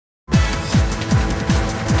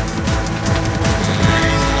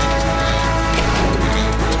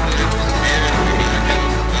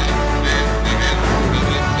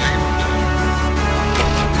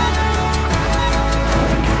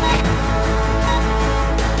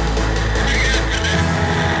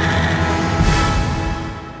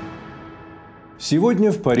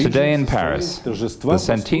Today in Paris, the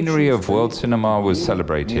centenary of world cinema was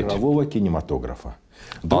celebrated. On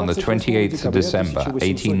the 28th of December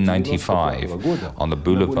 1895, on the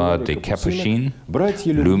Boulevard des Capucines,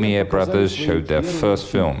 Lumiere brothers showed their first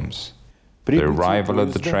films: The Arrival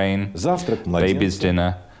of the Train, Baby's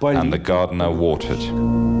Dinner, and The Gardener Watered.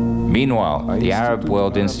 Meanwhile, the Arab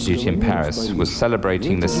World Institute in Paris was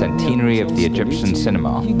celebrating the centenary of the Egyptian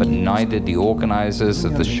cinema, but neither the organizers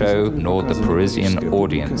of the show nor the Parisian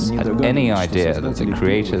audience had any idea that the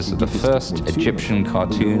creators of the first Egyptian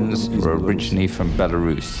cartoons were originally from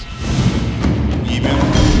Belarus. Имя,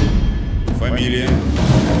 фамилия,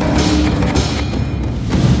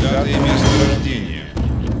 дата и место рождения.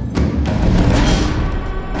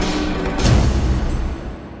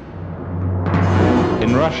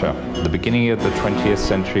 In Russia, the beginning of the 20th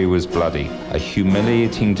century was bloody. A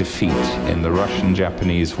humiliating defeat in the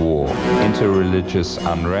Russian-Japanese War, interreligious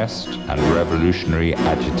unrest, and revolutionary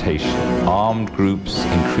agitation. Armed groups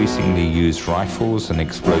increasingly used rifles and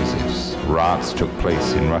explosives. Riots took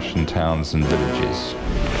place in Russian towns and villages.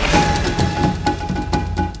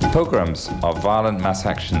 Pogroms are violent mass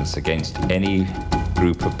actions against any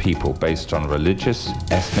group of people based on religious,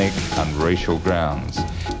 ethnic, and racial grounds,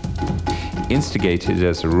 instigated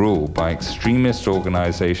as a rule by extremist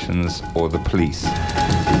organizations or the police,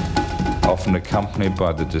 often accompanied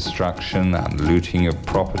by the destruction and looting of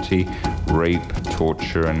property, rape,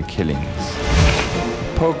 torture, and killings.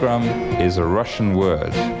 Pogrom is a Russian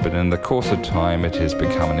word, but in the course of time it has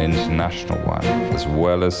become an international one, as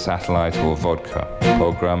well as satellite or vodka.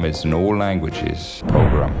 Pogrom is in all languages.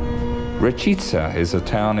 Pogrom. Rechitsa is a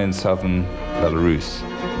town in southern Belarus.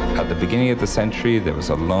 At the beginning of the century, there was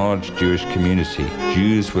a large Jewish community.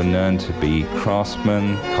 Jews were known to be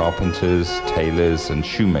craftsmen, carpenters, tailors, and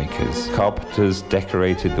shoemakers. Carpenters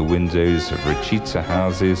decorated the windows of Rechitsa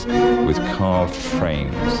houses with carved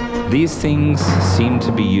frames. These things seemed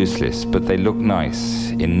to be useless, but they looked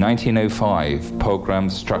nice. In 1905,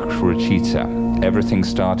 pogroms struck Rechitsa. Everything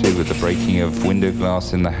started with the breaking of window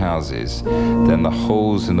glass in the houses. Then the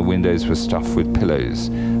holes in the windows were stuffed with pillows.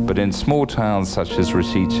 But in small towns such as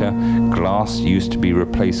Rechitsa, glass used to be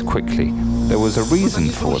replaced quickly. There was a reason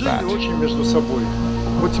for that.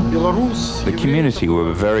 The community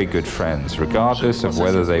were very good friends, regardless of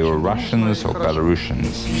whether they were Russians or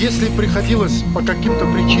Belarusians.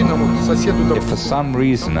 If for some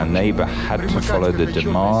reason a neighbor had to follow the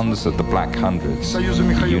demands of the Black Hundreds,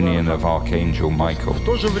 the Union of Archangel Michael,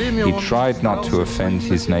 he tried not to offend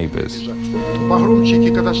his neighbors.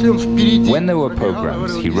 When there were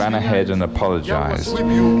pogroms, he ran ahead and apologized,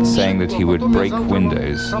 saying that he would break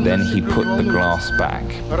windows. Then he put the glass back.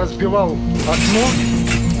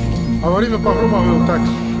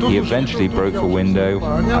 He eventually broke a window,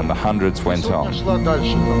 and the hundreds went on.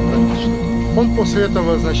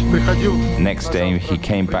 Next day, he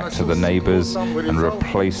came back to the neighbors and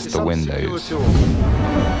replaced the windows.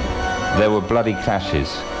 There were bloody clashes,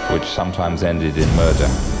 which sometimes ended in murder.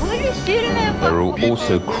 There were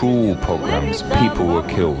also cruel pogroms. People were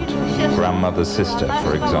killed. Grandmother's sister,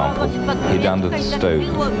 for example, hid under the stove,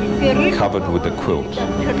 covered with a quilt,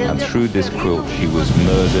 and through this quilt she was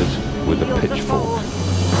murdered with a pitchfork.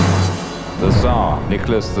 The Tsar,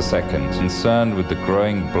 Nicholas II, concerned with the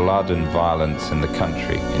growing blood and violence in the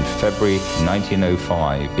country, in February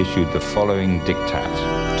 1905 issued the following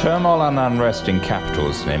diktat. Turmoil and unrest in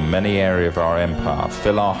capitals and in many areas of our empire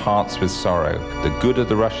fill our hearts with sorrow. The good of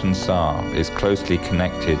the Russian Tsar is closely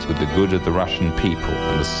connected with the good of the Russian people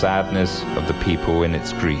and the sadness of the people in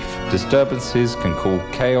its grief. Disturbances can cause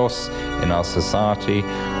chaos in our society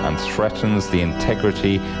and threatens the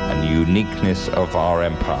integrity and uniqueness of our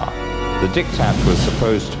empire. The diktat was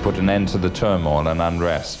supposed to put an end to the turmoil and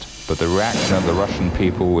unrest, but the reaction of the Russian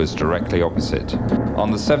people was directly opposite.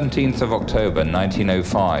 On the 17th of October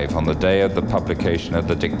 1905, on the day of the publication of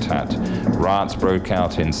the diktat, riots broke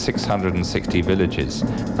out in 660 villages,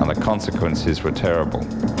 and the consequences were terrible.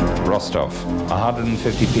 Rostov,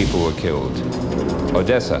 150 people were killed.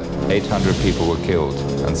 Odessa, 800 people were killed,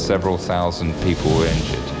 and several thousand people were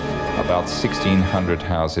injured. About 1,600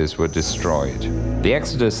 houses were destroyed. The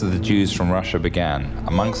exodus of the Jews from Russia began.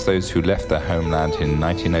 Amongst those who left their homeland in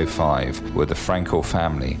 1905 were the Frenkel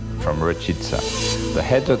family from Rechitsa. The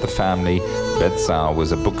head of the family, Betzar,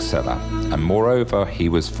 was a bookseller, and moreover, he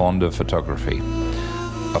was fond of photography.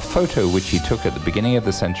 A photo which he took at the beginning of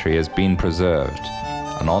the century has been preserved,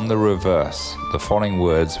 and on the reverse, the following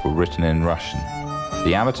words were written in Russian.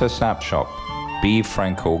 The amateur snapshot, B.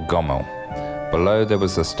 Frenkel Gomel. Below there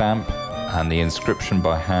was a stamp, and the inscription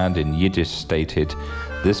by hand in Yiddish stated,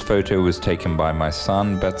 "This photo was taken by my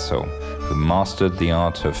son Betzel, who mastered the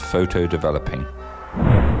art of photo developing."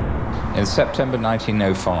 In September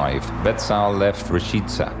 1905, Betzal left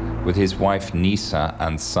Rechitsa with his wife Nisa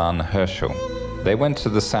and son Herschel. They went to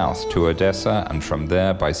the south to Odessa and from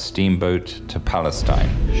there by steamboat to Palestine.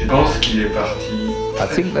 I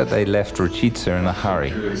think that they left Rechitsa in a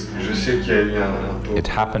hurry. It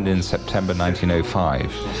happened in September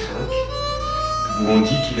 1905.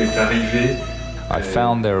 I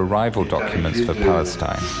found their arrival documents for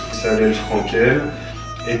Palestine.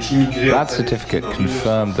 That certificate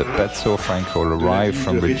confirmed that Betzal Frenkel arrived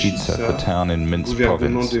from Rechitsa, the town in Minsk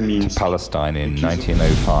province, to Palestine in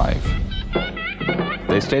 1905.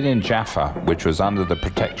 They stayed in Jaffa, which was under the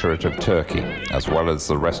protectorate of Turkey, as well as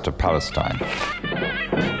the rest of Palestine.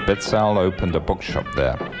 Betzal opened a bookshop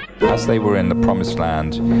there. As they were in the Promised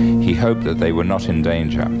Land, he hoped that they were not in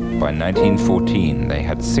danger. By 1914, they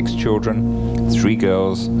had 6 children, 3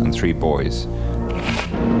 girls and 3 boys.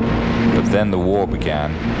 But then the war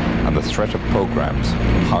began, and the threat of pogroms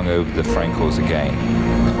hung over the Frenkels again.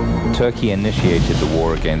 Turkey initiated the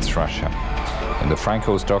war against Russia. In the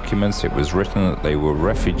Frenkels' documents, it was written that they were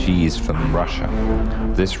refugees from Russia.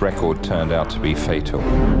 This record turned out to be fatal.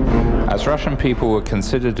 As Russian people were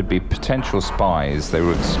considered to be potential spies, they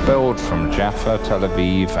were expelled from Jaffa, Tel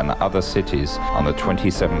Aviv, and other cities on the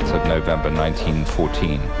 27th of November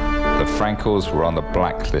 1914. The Frenkels were on the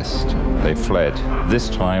blacklist. They fled, this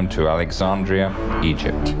time to Alexandria,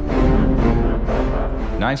 Egypt.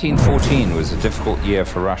 1914 was a difficult year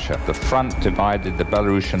for Russia. The front divided the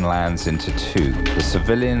Belarusian lands into 2. The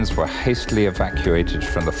civilians were hastily evacuated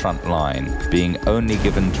from the front line, being only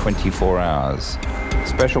given 24 hours.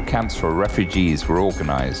 Special camps for refugees were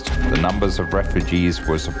organized. The numbers of refugees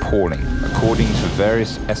was appalling. According to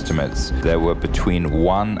various estimates, there were between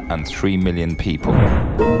 1 and 3 million people.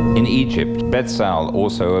 In Egypt, Betzal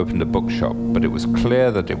also opened a bookshop, but it was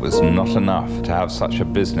clear that it was not enough to have such a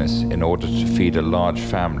business in order to feed a large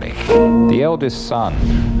family. The eldest son,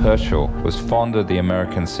 Herschel, was fond of the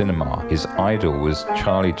American cinema. His idol was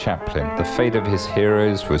Charlie Chaplin. The fate of his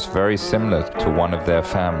heroes was very similar to one of their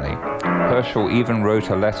family. Herschel even wrote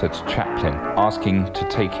a letter to Chaplin asking to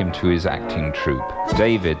take him to his acting troupe.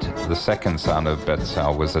 David, the second son of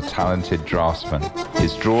Betzal, was a talented draftsman.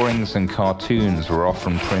 His drawings and cartoons were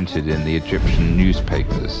often printed in the Egyptian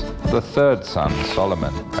newspapers. The third son,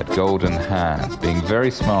 Solomon, had golden hands. Being very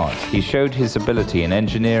smart, he showed his ability in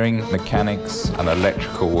engineering, mechanics, and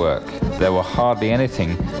electrical work. There were hardly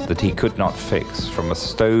anything that he could not fix, from a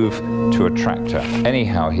stove to a tractor.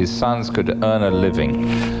 Anyhow, his sons could earn a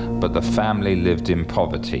living, but the family lived in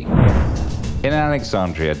poverty. In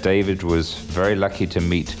Alexandria, David was very lucky to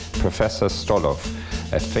meet Professor Stolov,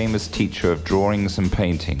 a famous teacher of drawings and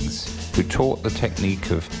paintings, who taught the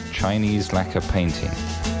technique of Chinese lacquer painting.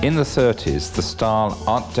 In the 30s, the style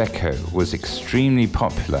Art Deco was extremely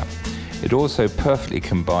popular. It also perfectly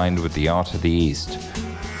combined with the art of the East.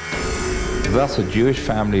 Thus, a Jewish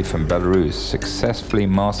family from Belarus successfully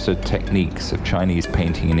mastered techniques of Chinese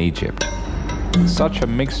painting in Egypt. Such a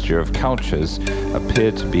mixture of cultures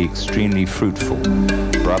appeared to be extremely fruitful.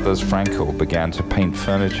 Brothers Frenkel began to paint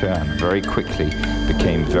furniture and very quickly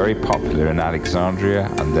became very popular in Alexandria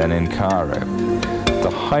and then in Cairo. The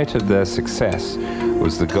height of their success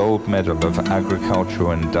was the gold medal of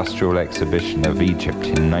Agricultural and Industrial Exhibition of Egypt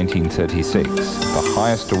in 1936. The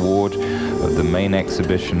highest award of the main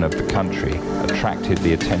exhibition of the country attracted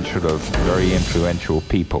the attention of very influential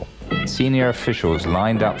people. Senior officials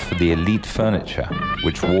lined up for the elite furniture,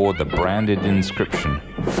 which wore the branded inscription,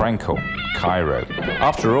 Frenkel, Cairo.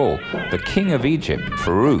 After all, the king of Egypt,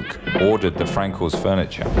 Farouk, ordered the Frenkel's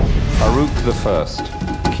furniture.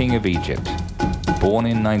 Farouk I, king of Egypt, born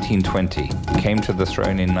in 1920, came to the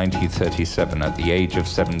throne in 1937 at the age of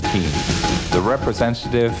 17, the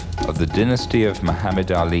representative of the dynasty of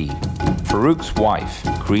Muhammad Ali. Farouk's wife,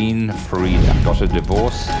 Queen Farida, got a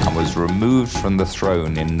divorce and was removed from the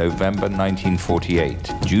throne in November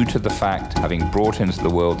 1948. Due to the fact, having brought into the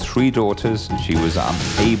world 3 daughters, she was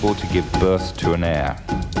unable to give birth to an heir.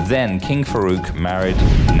 Then King Farouk married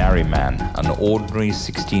Nariman, an ordinary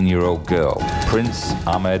 16-year-old girl. Prince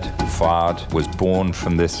Ahmed Fahd was born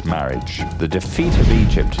from this marriage. The defeat of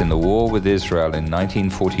Egypt in the war with Israel in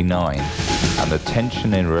 1949 and the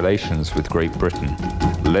tension in relations with Great Britain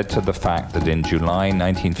led to the fact that in July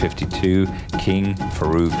 1952, King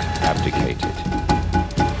Farouk abdicated.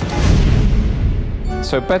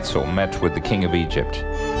 So Betzal met with the King of Egypt.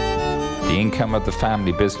 The income of the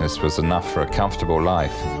family business was enough for a comfortable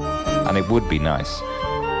life, and it would be nice.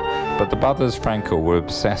 But the brothers Frenkel were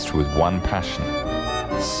obsessed with one passion,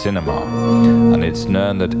 cinema, and it's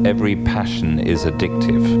known that every passion is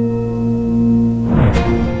addictive.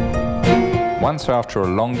 Once after a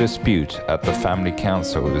long dispute at the family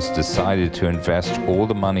council, it was decided to invest all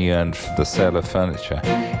the money earned from the sale of furniture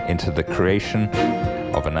into the creation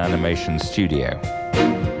of an animation studio.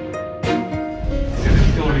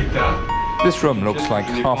 This room looks like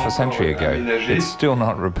half a century ago. It's still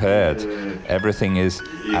not repaired. Everything is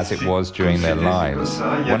as it was during their lives.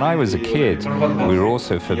 When I was a kid, we were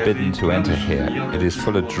also forbidden to enter here. It is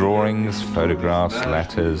full of drawings, photographs,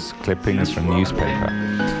 letters, clippings from newspaper.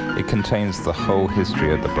 It contains the whole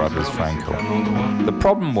history of the brothers Frenkel. The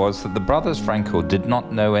problem was that the brothers Frenkel did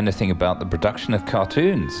not know anything about the production of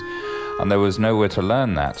cartoons, and there was nowhere to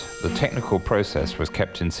learn that. The technical process was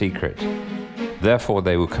kept in secret. Therefore,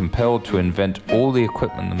 they were compelled to invent all the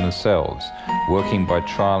equipment themselves, working by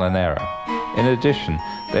trial and error. In addition,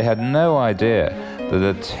 they had no idea that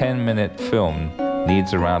a 10-minute film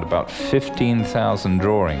needs around about 15,000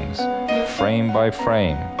 drawings, frame by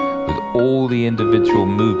frame, with all the individual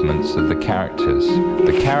movements of the characters.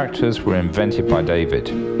 The characters were invented by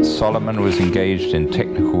David. Solomon was engaged in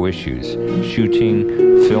technical issues, shooting,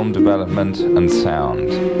 film development, and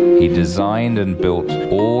sound. He designed and built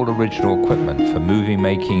all original equipment for movie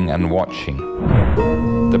making and watching.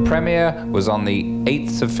 The premiere was on the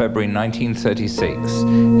 8th of February 1936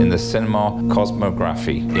 in the cinema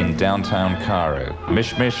Cosmography in downtown Cairo.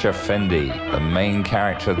 Mishmish Effendi, the main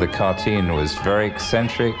character of the cartoon, was very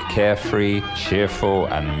eccentric, carefree, cheerful,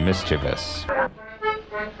 and mischievous.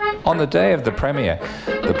 On the day of the premiere,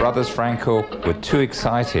 the brothers Frenkel were too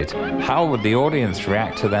excited. How would the audience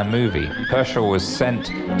react to their movie? Herschel was sent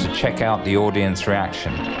to check out the audience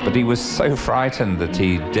reaction, but he was so frightened that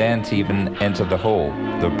he daren't even enter the hall.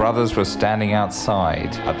 The brothers were standing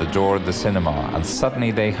outside at the door of the cinema, and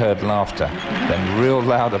suddenly they heard laughter, then real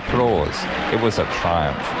loud applause. It was a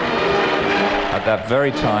triumph. At that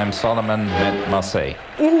very time, Solomon met Marseille.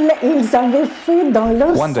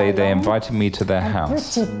 One day they invited me to their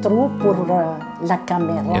house. In the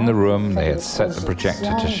room, they had set the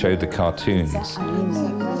projector to show the cartoons.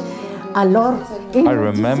 I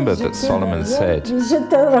remember that Solomon said,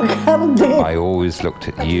 "I always looked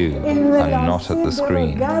at you and not at the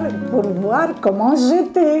screen."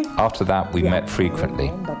 After that, we met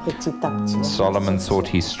frequently. Solomon thought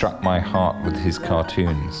he struck my heart with his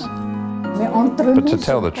cartoons. But to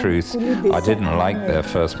tell the truth, I didn't like their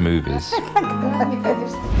first movies.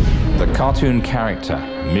 The cartoon character,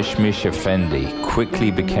 Mishmish Effendi, quickly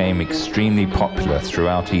became extremely popular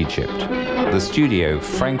throughout Egypt. The studio,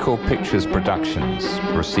 Frenkel Pictures Productions,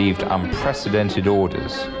 received unprecedented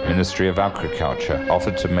orders. Ministry of Agriculture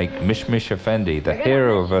offered to make Mishmish Effendi the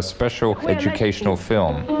hero of a special educational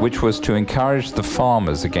film, which was to encourage the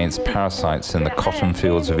farmers against parasites in the cotton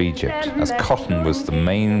fields of Egypt, as cotton was the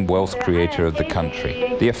main wealth creator of the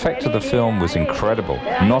country. The effect of the film was incredible.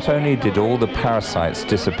 Not only did all the parasites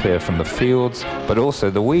disappear from the fields, but also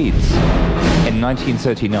the weeds. In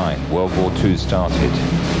 1939, World War II started.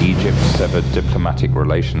 Egypt severed diplomatic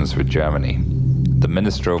relations with Germany. The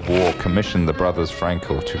Minister of War commissioned the brothers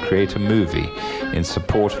Frenkel to create a movie in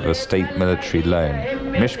support of a state military loan.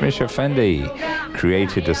 Mishmish Effendi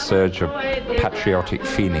created a surge of patriotic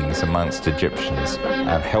feelings amongst Egyptians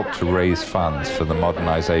and helped to raise funds for the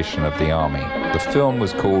modernization of the army. The film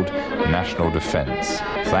was called National Defense.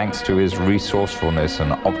 Thanks to his resourcefulness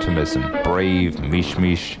and optimism, brave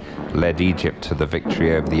Mishmish led Egypt to the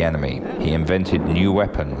victory over the enemy. He invented new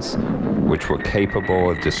weapons which were capable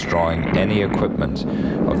of destroying any equipment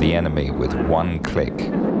of the enemy with one click.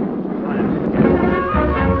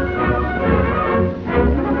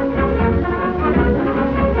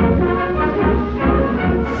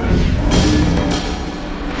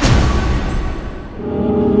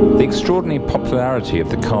 The extraordinary popularity of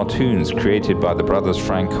the cartoons created by the brothers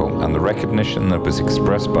Frenkel and the recognition that was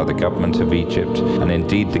expressed by the government of Egypt, and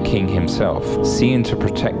indeed the king himself, seemed to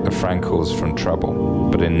protect the Frenkels from trouble.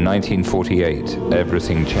 But in 1948,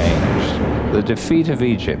 everything changed. The defeat of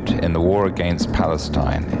Egypt in the war against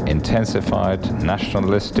Palestine intensified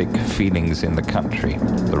nationalistic feelings in the country.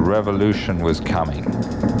 The revolution was coming,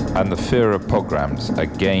 and the fear of pogroms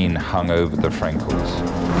again hung over the Frenkels.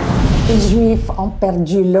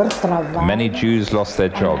 Many Jews lost their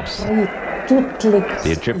jobs. The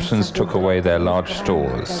Egyptians took away their large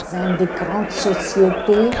stores.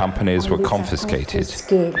 Companies were confiscated.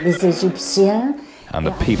 And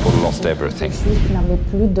the people lost everything.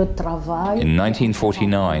 In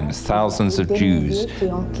 1949, thousands of Jews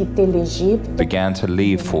began to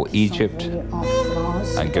leave for Egypt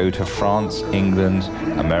and go to France, England,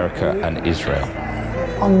 America, and Israel.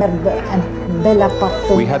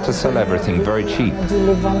 We had to sell everything very cheap.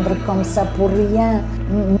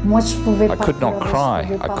 I could not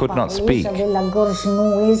cry, I could not speak.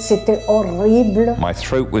 My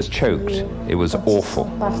throat was choked, it was awful.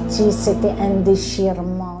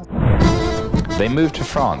 They moved to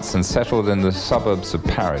France and settled in the suburbs of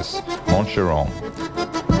Paris, Montgeron.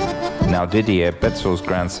 Now Didier, Betzel's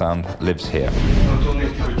grandson, lives here.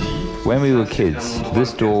 When we were kids,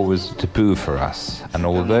 this door was taboo for us, and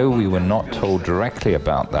although we were not told directly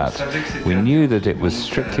about that, we knew that it was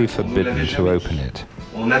strictly forbidden to open it.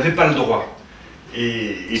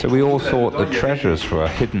 So we all thought the treasures were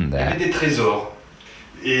hidden there.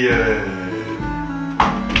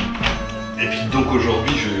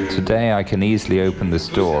 Today I can easily open this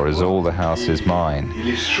door as all the house is mine.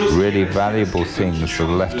 Really valuable things that are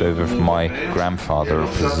left over from my grandfather are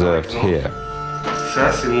preserved here.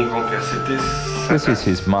 This is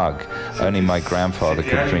his mug. Only my grandfather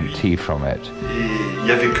could drink tea from it.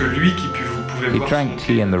 He drank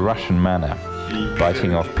tea in the Russian manner,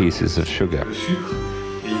 biting off pieces of sugar.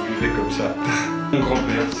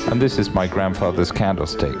 And this is my grandfather's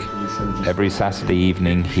candlestick. Every Saturday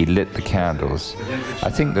evening he lit the candles. I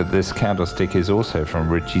think that this candlestick is also from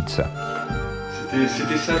Rechitsa.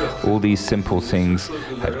 All these simple things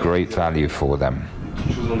had great value for them.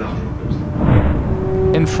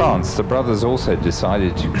 In France, the brothers also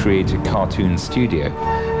decided to create a cartoon studio,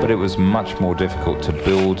 but it was much more difficult to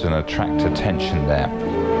build and attract attention there,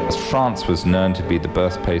 as France was known to be the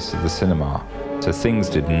birthplace of the cinema, so things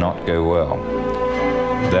did not go well.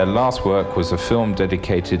 Their last work was a film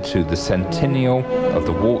dedicated to the centennial of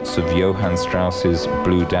the waltz of Johann Strauss's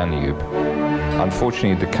Blue Danube.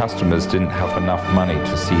 Unfortunately, the customers didn't have enough money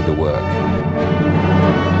to see the work.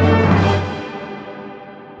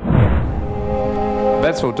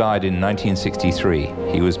 Betzel died in 1963.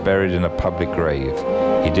 He was buried in a public grave.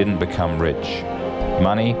 He didn't become rich.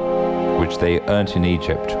 Money, which they earned in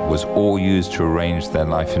Egypt, was all used to arrange their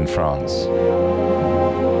life in France.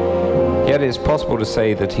 Yet it's possible to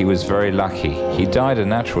say that he was very lucky. He died a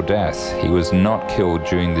natural death. He was not killed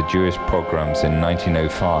during the Jewish pogroms in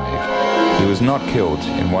 1905. He was not killed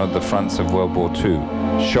in one of the fronts of World War II,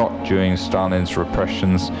 shot during Stalin's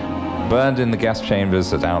repressions, burned in the gas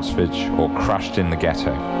chambers at Auschwitz, or crushed in the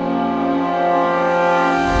ghetto.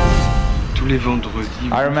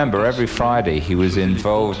 I remember every Friday he was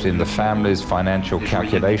involved in the family's financial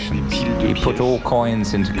calculations. He put all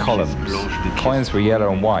coins into columns. Coins were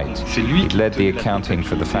yellow and white. He led the accounting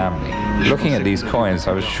for the family. Looking at these coins,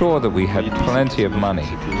 I was sure that we had plenty of money,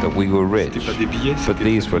 that we were rich, but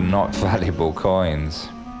these were not valuable coins.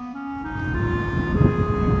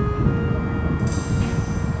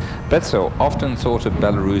 Betzel often thought of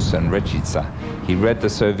Belarus and Rechitsa. He read the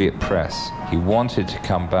Soviet press. He wanted to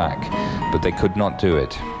come back, but they could not do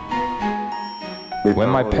it. When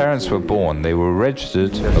my parents were born, they were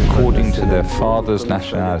registered according to their father's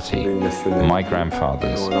nationality, my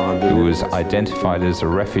grandfather's, who was identified as a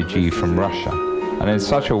refugee from Russia. And in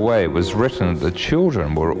such a way it was written that the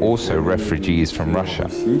children were also refugees from Russia.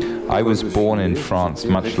 I was born in France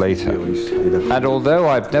much later. And although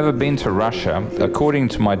I've never been to Russia, according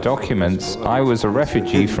to my documents, I was a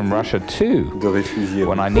refugee from Russia too.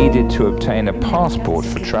 When I needed to obtain a passport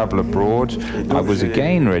for travel abroad, I was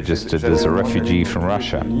again registered as a refugee from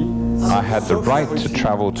Russia. I had the right to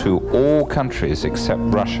travel to all countries except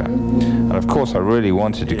Russia. And of course I really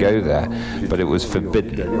wanted to go there, but it was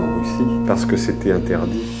forbidden.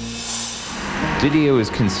 Didier was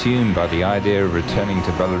consumed by the idea of returning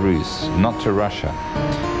to Belarus, not to Russia.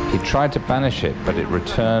 He tried to banish it, but it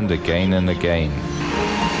returned again and again.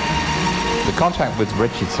 The contact with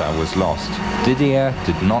Rechitsa was lost. Didier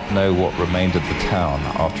did not know what remained of the town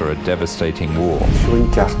after a devastating war.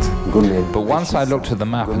 But once I looked at the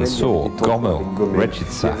map and saw Gomel,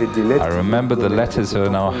 Rechitsa, I remember the letters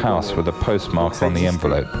in our house with a postmark on the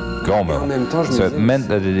envelope, Gomel, so it meant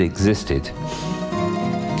that it existed.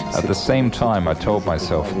 At the same time, I told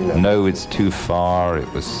myself, no, it's too far,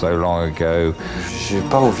 it was so long ago,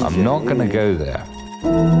 I'm not going to go there.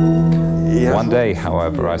 One day,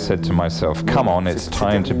 however, I said to myself, come on, it's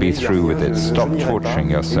time to be through with it, stop torturing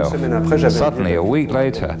yourself. Suddenly, a week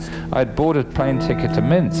later, I'd bought a plane ticket to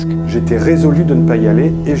Minsk.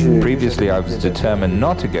 Previously, I was determined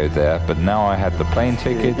not to go there, but now I had the plane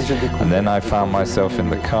ticket, and then I found myself in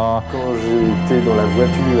the car,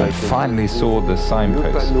 and finally saw the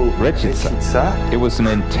signpost, Rechitsa. It was an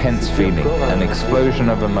intense feeling, an explosion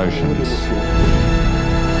of emotions.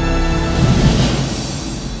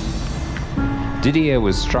 Didier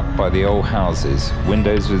was struck by the old houses,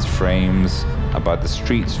 windows with frames, and by the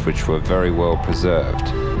streets which were very well preserved.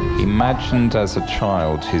 He imagined as a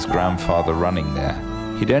child his grandfather running there.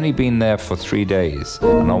 He'd only been there for 3 days,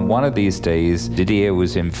 and on one of these days, Didier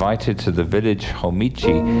was invited to the village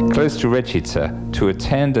Holmichi, close to Rechitsa, to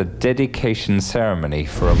attend a dedication ceremony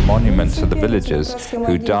for a monument to the villagers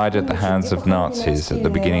who died at the hands of Nazis at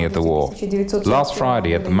the beginning of the war. Last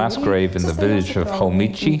Friday, at the mass grave in the village of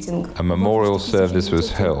Holmichi, a memorial service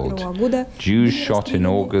was held. Jews shot in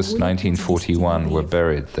August 1941 were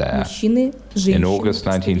buried there. In August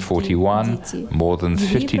 1941, more than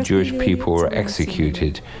 50 Jewish people were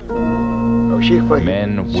executed.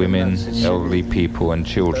 Men, women, elderly people and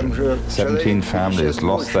children. 17 families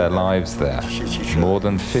lost their lives there. More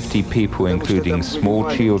than 50 people, including small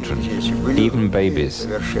children, even babies.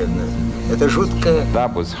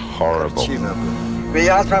 That was horrible. On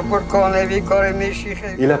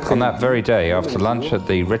that very day, after lunch at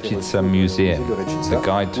the Rechitsa museum, the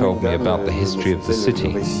guide told me about the history of the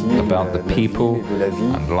city, about the people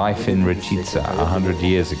and life in Rechitsa 100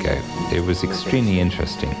 years ago. It was extremely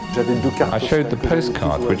interesting. I showed the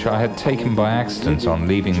postcard which I had taken by accident on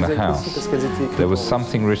leaving the house. There was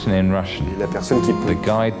something written in Russian. The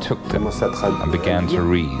guide took them and began to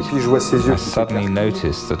read. I suddenly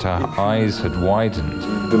noticed that her eyes had widened.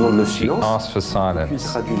 She asked for silence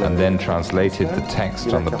and then translated the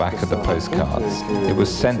text on the back of the postcards. It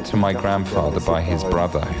was sent to my grandfather by his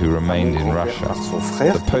brother, who remained in Russia.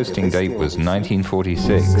 The posting date was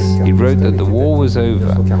 1946. He wrote that the war was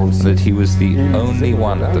over, and that he was the only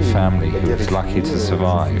one of the family who was lucky to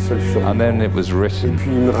survive. And then it was written,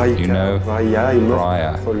 you know,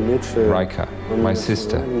 Raya, my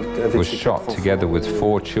sister, was shot together with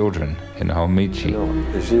 4 children in Holmichi.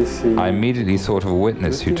 I immediately thought of a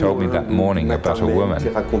witness who told me that morning about a woman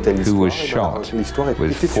who was shot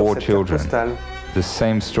with 4 children. The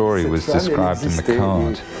same story was described in the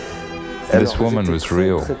card. This woman was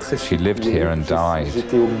real. She lived here and died.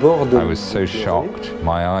 I was so shocked.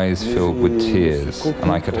 My eyes filled with tears,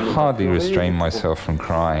 and I could hardly restrain myself from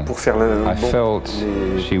crying. I felt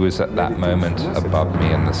she was at that moment above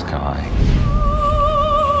me in the sky.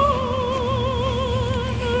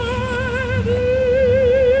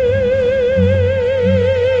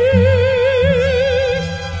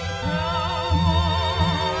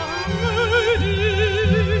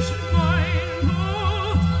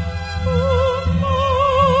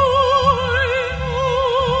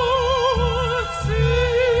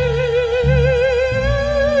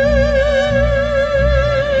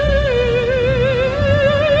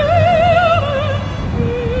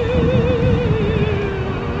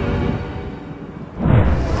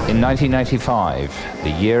 In 1995,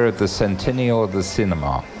 the year of the centennial of the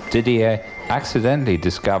cinema, Didier accidentally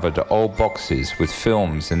discovered old boxes with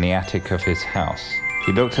films in the attic of his house.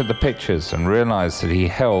 He looked at the pictures and realized that he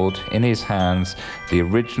held in his hands the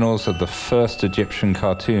originals of the first Egyptian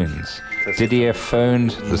cartoons. Didier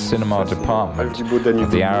phoned the cinema department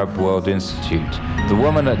of the Arab World Institute. The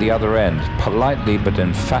woman at the other end politely but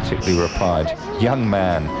emphatically replied, "Young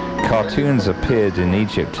man, cartoons appeared in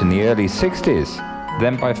Egypt in the early 60s.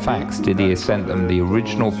 Then by fax, Didier sent them the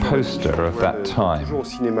original poster of that time.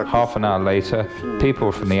 Half an hour later,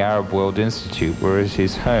 people from the Arab World Institute were at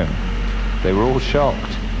his home. They were all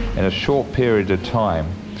shocked. In a short period of time,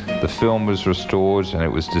 the film was restored and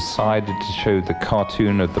it was decided to show the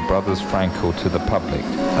cartoon of the brothers Frenkel to the public.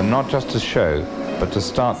 And not just a show, but to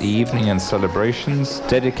start the evening and celebrations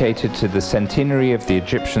dedicated to the centenary of the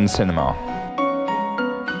Egyptian cinema.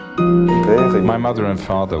 My mother and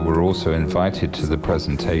father were also invited to the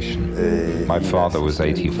presentation. My father was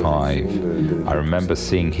 85. I remember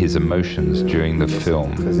seeing his emotions during the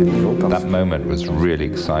film. That moment was really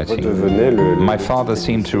exciting. My father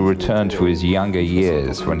seemed to return to his younger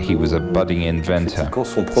years when he was a budding inventor.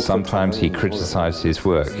 Sometimes he criticized his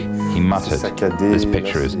work. He muttered, "This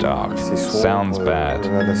picture is dark, sounds bad,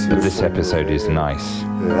 but this episode is nice."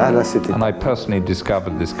 And I personally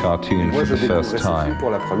discovered this cartoon for the first time.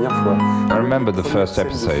 I remember the first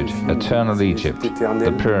episode, Eternal Egypt,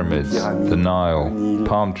 the pyramids, the Nile,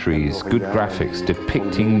 palm trees, good graphics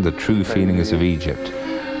depicting the true feelings of Egypt.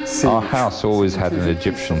 Our house always had an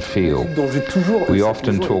Egyptian feel. We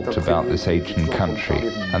often talked about this ancient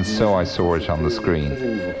country, and so I saw it on the screen.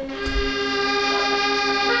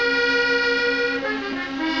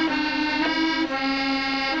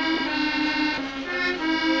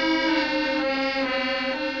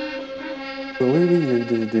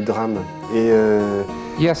 Des drames.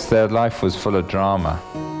 Yes, their life was full of drama.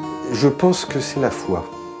 Je pense que c'est la foi.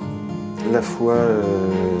 La foi.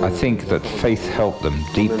 I think that faith helped them,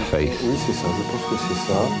 deep faith. Oui, c'est ça. Je pense que c'est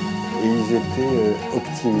ça. Et ils étaient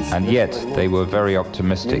optimistes. And yet they were very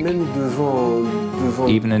optimistic.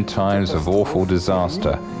 Even in times of awful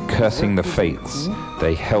disaster, cursing the fates,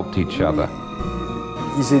 they helped each other.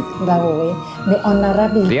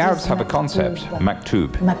 The Arabs have a concept,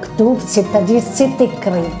 maktub.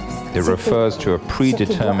 It refers to a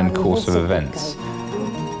predetermined course of events.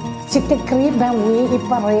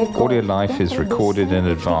 All your life is recorded in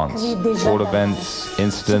advance. All events,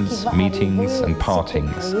 incidents, meetings and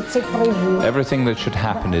partings. Everything that should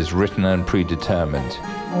happen is written and predetermined.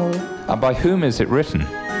 And by whom is it written?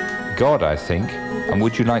 God, I think. And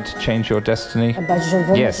would you like to change your destiny?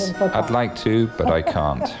 Yes, I'd like to, but I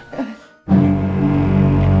can't.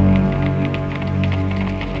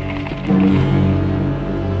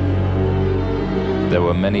 There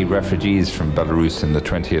were many refugees from Belarus in the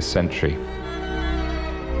 20th century.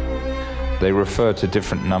 They refer to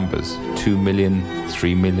different numbers, 2 million,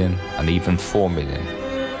 3 million, and even 4 million.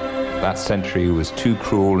 That century was too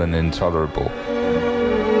cruel and intolerable.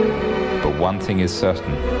 But one thing is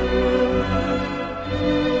certain.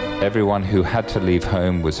 Everyone who had to leave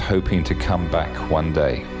home was hoping to come back one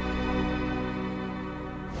day.